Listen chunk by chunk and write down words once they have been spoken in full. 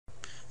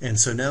And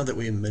so now that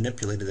we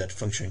manipulated that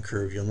function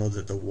curve, you'll know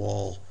that the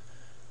wall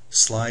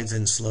slides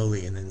in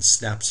slowly and then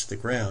snaps to the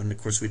ground. Of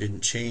course, we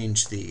didn't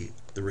change the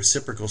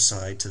reciprocal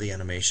side to the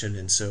animation,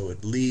 and so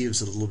it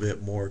leaves a little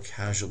bit more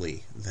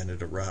casually than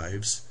it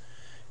arrives.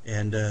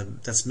 And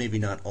that's maybe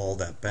not all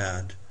that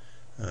bad,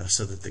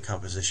 so that the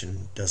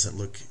composition doesn't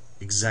look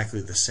exactly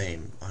the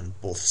same on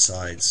both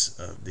sides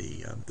of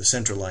the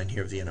center line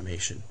here of the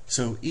animation.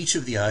 So each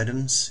of the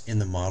items in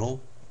the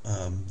model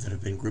that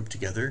have been grouped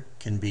together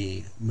can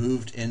be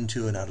moved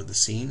into and out of the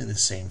scene in the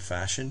same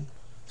fashion.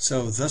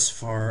 So thus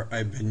far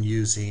I've been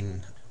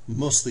using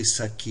mostly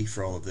set key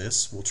for all of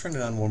this. We'll turn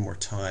it on one more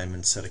time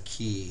and set a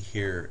key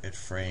here at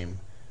frame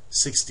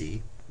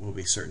 60. We'll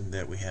be certain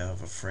that we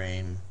have a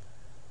keyframe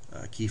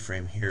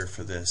here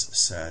for this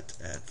set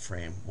at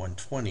frame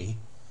 120.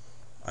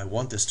 I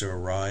want this to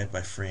arrive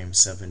by frame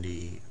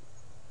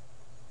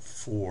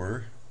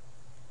 74,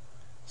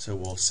 so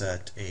we'll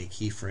set a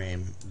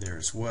keyframe there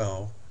as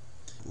well.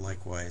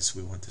 Likewise,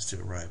 we want this to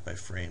arrive by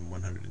frame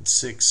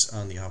 106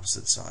 on the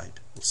opposite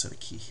side. We'll set a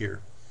key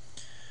here.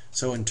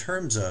 So in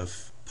terms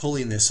of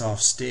pulling this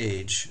off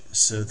stage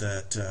so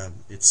that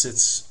it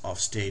sits off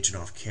stage and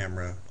off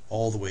camera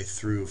all the way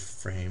through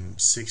frame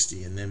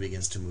 60 and then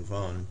begins to move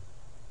on,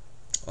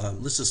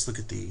 let's just look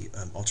at the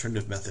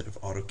alternative method of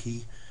auto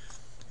key.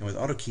 And with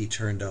auto key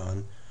turned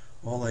on,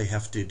 all I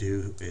have to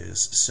do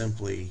is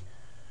simply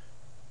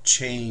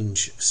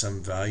change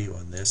some value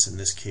on this. In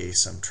this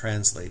case, I'm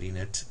translating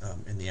it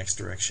in the X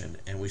direction,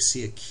 and we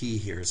see a key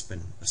here has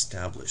been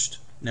established.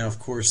 Now, of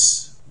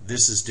course,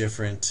 this is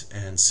different,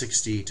 and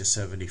 60 to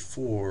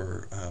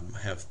 74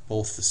 have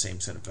both the same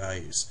set of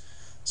values.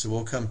 So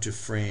we'll come to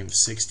frame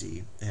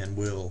 60, and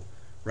we'll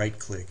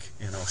right-click,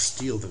 and I'll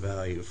steal the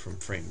value from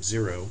frame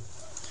 0.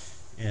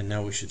 And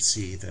now we should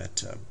see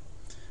that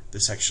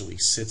this actually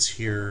sits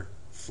here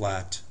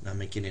flat, not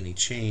making any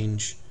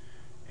change.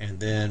 And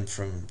then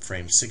from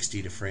frame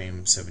 60 to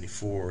frame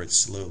 74, it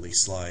slowly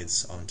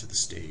slides onto the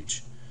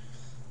stage.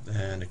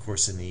 And of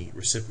course, in the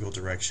reciprocal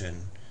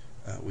direction,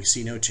 we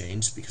see no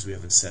change because we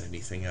haven't set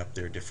anything up.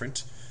 They're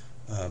different.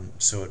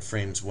 So at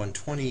frames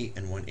 120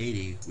 and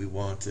 180, we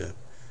want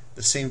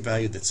the same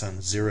value that's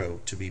on 0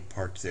 to be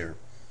parked there.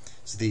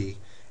 So the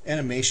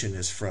animation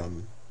is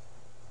from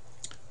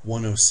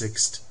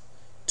 106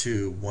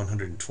 to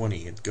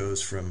 120. It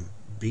goes from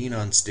being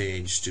on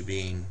stage to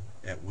being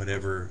at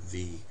whatever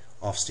the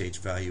offstage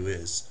value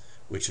is,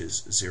 which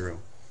is 0.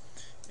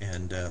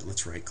 And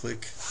let's right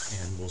click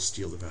and we'll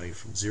steal the value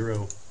from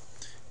 0,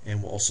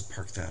 and we'll also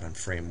park that on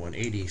frame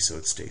 180 so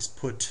it stays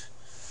put,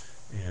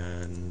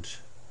 and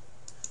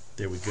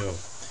there we go.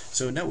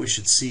 So now we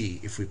should see,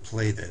 if we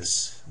play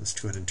this, let's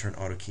go ahead and turn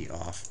auto key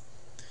off,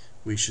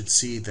 we should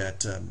see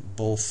that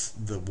both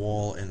the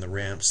wall and the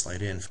ramp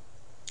slide in.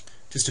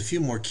 Just a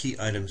few more key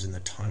items in the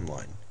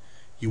timeline.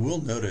 You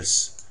will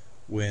notice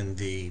when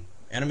the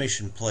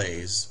animation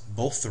plays,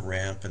 both the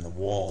ramp and the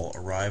wall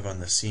arrive on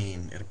the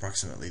scene at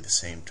approximately the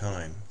same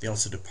time. They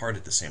also depart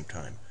at the same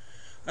time.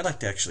 I'd like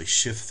to actually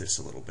shift this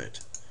a little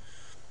bit.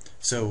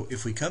 So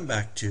if we come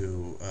back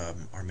to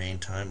our main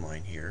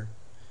timeline here,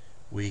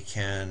 we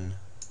can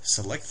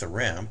select the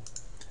ramp,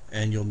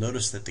 and you'll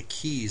notice that the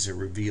keys are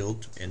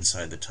revealed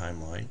inside the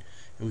timeline,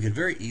 and we can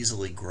very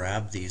easily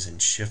grab these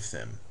and shift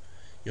them.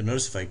 You'll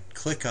notice if I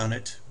click on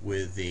it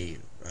with the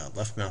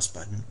left mouse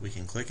button, we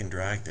can click and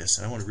drag this,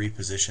 and I want to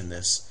reposition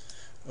this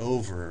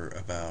over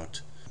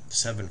about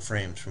 7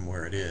 frames from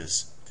where it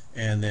is.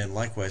 And then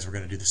likewise, we're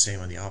going to do the same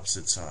on the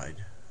opposite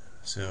side.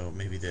 So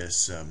maybe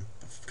this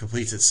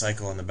completes its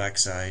cycle on the back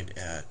side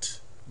at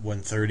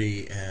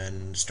 130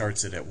 and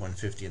starts it at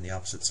 150 on the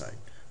opposite side.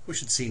 We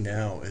should see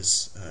now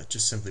is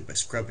just simply by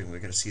scrubbing, we're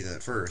going to see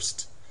that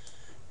first,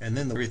 and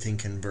then everything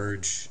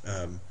converge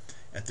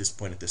at this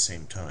point at the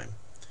same time.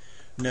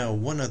 Now,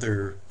 one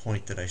other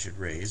point that I should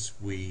raise,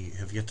 we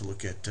have yet to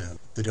look at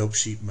the dope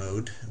sheet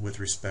mode with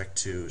respect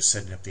to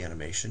setting up the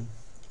animation.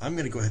 I'm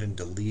going to go ahead and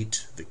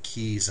delete the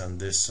keys on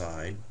this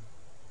side,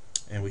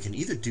 and we can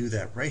either do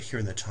that right here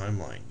in the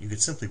timeline. You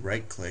could simply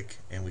right click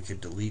and we could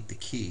delete the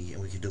key,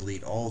 and we could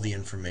delete all the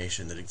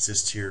information that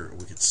exists here, or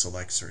we could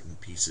select certain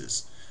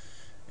pieces.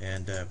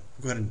 And go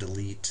ahead and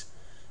delete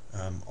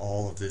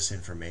all of this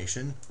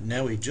information.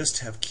 Now we just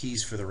have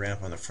keys for the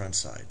ramp on the front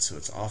side, so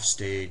it's off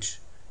stage,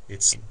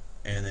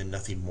 and then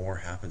nothing more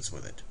happens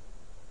with it.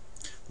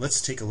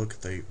 Let's take a look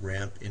at the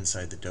ramp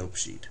inside the dope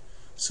sheet.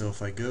 So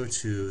if I go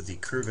to the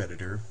curve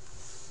editor,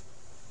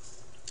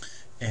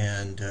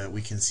 and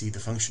we can see the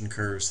function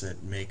curves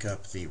that make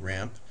up the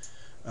ramp.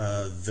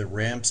 The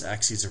ramp's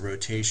axis of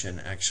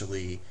rotation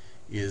actually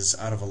is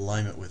out of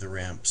alignment with the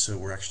ramp, so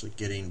we're actually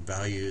getting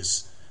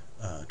values,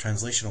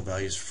 translational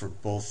values for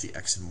both the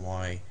X and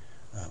Y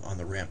on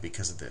the ramp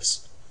because of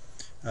this.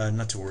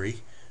 Not to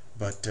worry,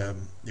 but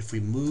if we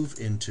move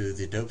into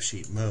the dope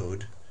sheet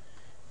mode,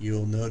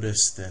 you'll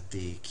notice that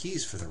the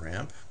keys for the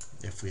ramp,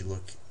 if we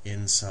look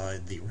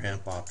inside the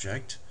ramp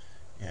object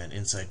and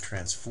inside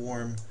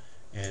transform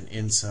and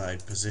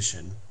inside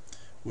position,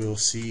 we'll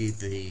see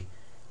the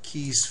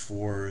keys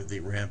for the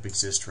ramp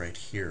exist right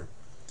here.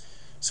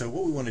 So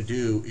what we want to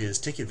do is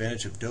take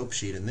advantage of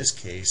DopeSheet in this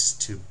case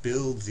to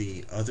build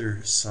the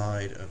other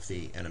side of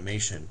the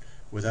animation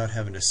without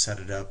having to set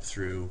it up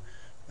through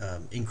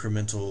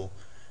incremental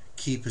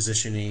key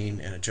positioning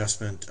and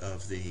adjustment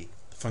of the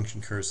function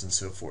curves and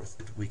so forth.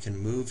 We can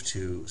move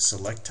to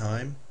select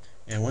time,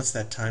 and once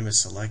that time is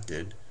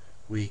selected,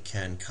 we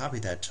can copy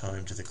that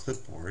time to the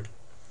clipboard,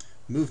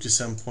 move to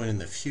some point in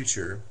the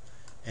future,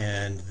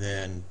 and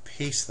then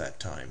paste that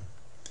time.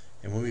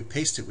 And when we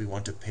paste it, we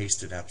want to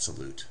paste it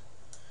absolute.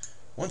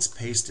 Once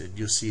pasted,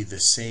 you'll see the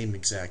same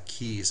exact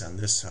keys on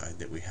this side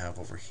that we have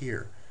over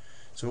here.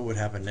 So what would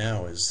happen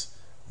now is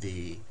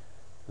the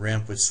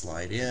ramp would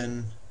slide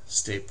in,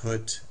 stay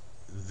put,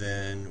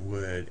 then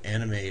would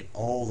animate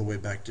all the way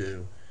back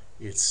to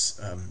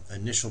its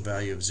initial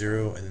value of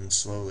 0, and then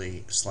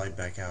slowly slide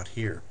back out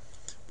here.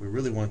 What we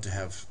really want to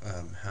have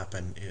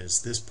happen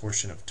is this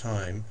portion of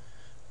time.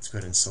 Let's go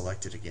ahead and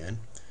select it again.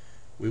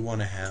 We want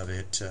to have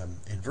it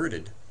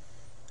inverted.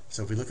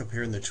 So if we look up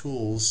here in the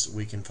tools,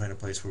 we can find a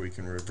place where we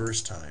can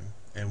reverse time.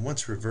 And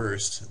once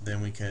reversed,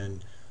 then we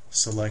can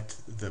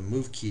select the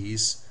move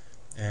keys,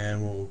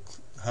 and we'll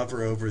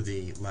hover over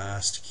the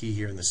last key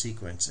here in the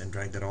sequence and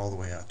drag that all the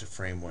way out to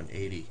frame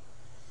 180.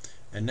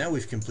 And now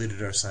we've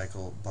completed our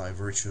cycle by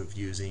virtue of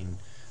using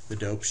the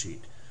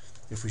DopeSheet.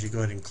 If we should go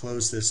ahead and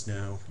close this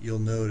now, you'll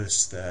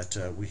notice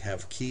that we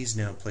have keys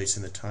now placed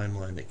in the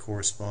timeline that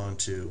correspond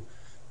to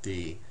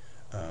the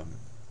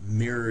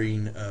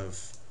mirroring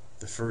of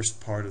the first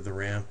part of the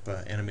ramp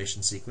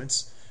animation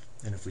sequence.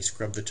 And if we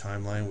scrub the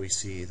timeline, we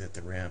see that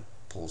the ramp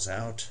pulls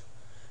out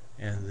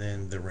and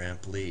then the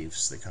ramp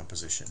leaves the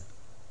composition.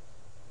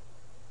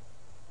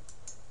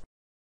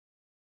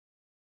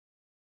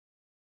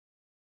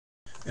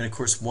 And of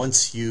course,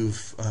 once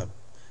you've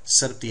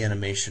set up the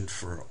animation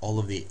for all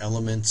of the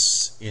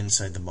elements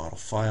inside the model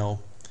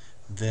file,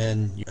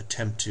 then you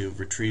attempt to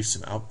retrieve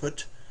some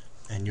output,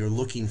 and you're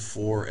looking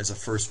for, as a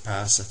first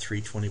pass, a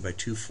 320 by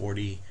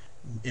 240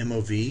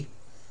 MOV.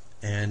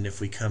 And if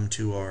we come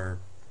to our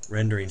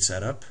rendering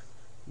setup,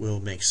 we'll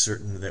make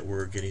certain that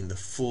we're getting the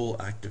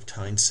full active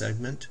time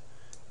segment.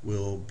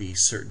 We'll be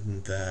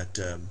certain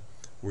that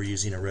we're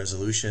using a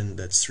resolution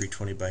that's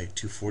 320 by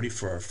 240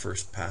 for our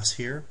first pass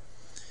here.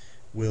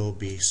 We'll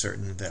be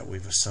certain that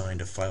we've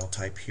assigned a file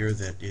type here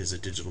that is a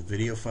digital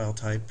video file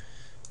type,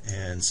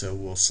 and so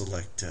we'll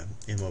select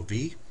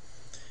MOV,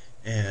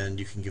 and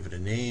you can give it a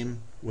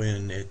name.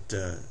 When it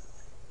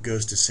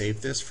goes to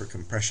save this for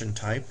compression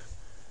type,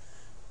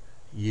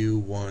 you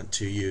want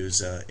to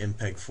use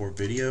MPEG-4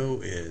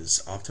 video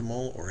is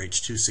optimal, or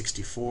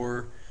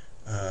H.264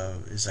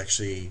 is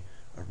actually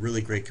a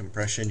really great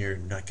compression. You're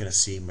not going to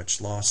see much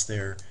loss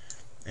there,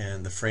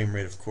 and the frame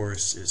rate, of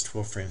course, is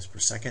 12 frames per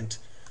second.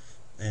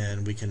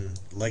 And we can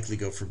likely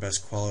go for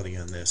best quality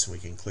on this, and we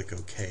can click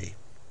OK.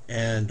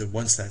 And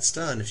once that's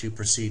done, if you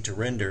proceed to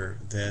render,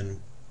 then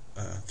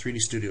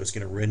 3D Studio is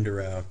going to render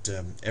out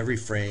every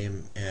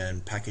frame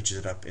and package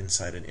it up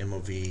inside an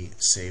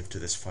MOV saved to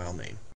this file name.